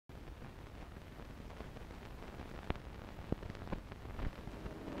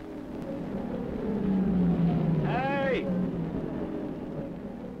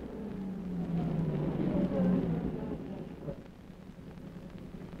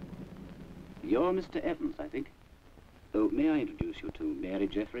You're Mr. Evans, I think. Oh, may I introduce you to Mary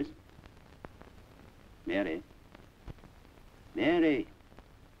Jeffries? Mary? Mary!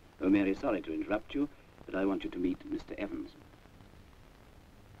 Oh, Mary, sorry to interrupt you, but I want you to meet Mr. Evans.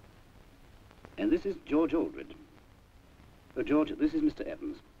 And this is George Aldred. Oh, George, this is Mr.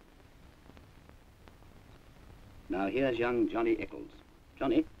 Evans. Now, here's young Johnny Eccles.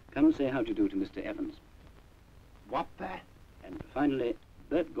 Johnny, come and say how do you do to Mr. Evans. What the? And finally,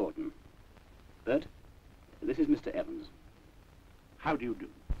 Bert Gordon. Bert, this is Mr. Evans. How do you do?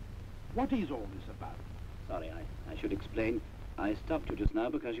 What is all this about? Sorry, I should explain. I stopped you just now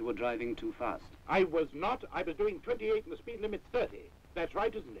because you were driving too fast. I was not. I was doing 28 and the speed limit's 30. That's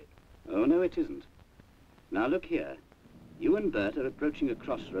right, isn't it? Oh, no, it isn't. Now, look here. You and Bert are approaching a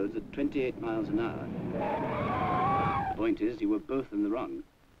crossroads at 28 miles an hour. The point is, you were both in the wrong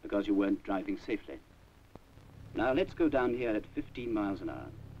because you weren't driving safely. Now, let's go down here at 15 miles an hour.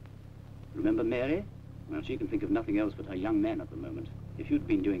 Remember Mary? Well, she can think of nothing else but her young man at the moment. If you'd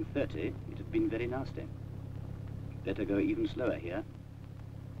been doing 30, it'd have been very nasty. Better go even slower here.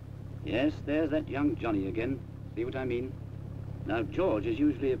 Yes, there's that young Johnny again. See what I mean? Now, George is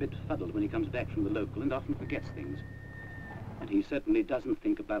usually a bit fuddled when he comes back from the local and often forgets things. And he certainly doesn't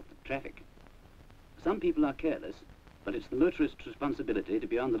think about the traffic. Some people are careless, but it's the motorist's responsibility to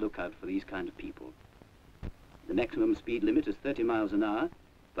be on the lookout for these kind of people. The maximum speed limit is 30 miles an hour,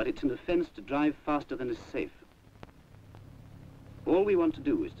 but it's an offense to drive faster than is safe. All we want to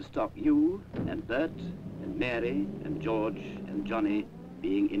do is to stop you and Bert and Mary and George and Johnny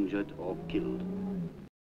being injured or killed.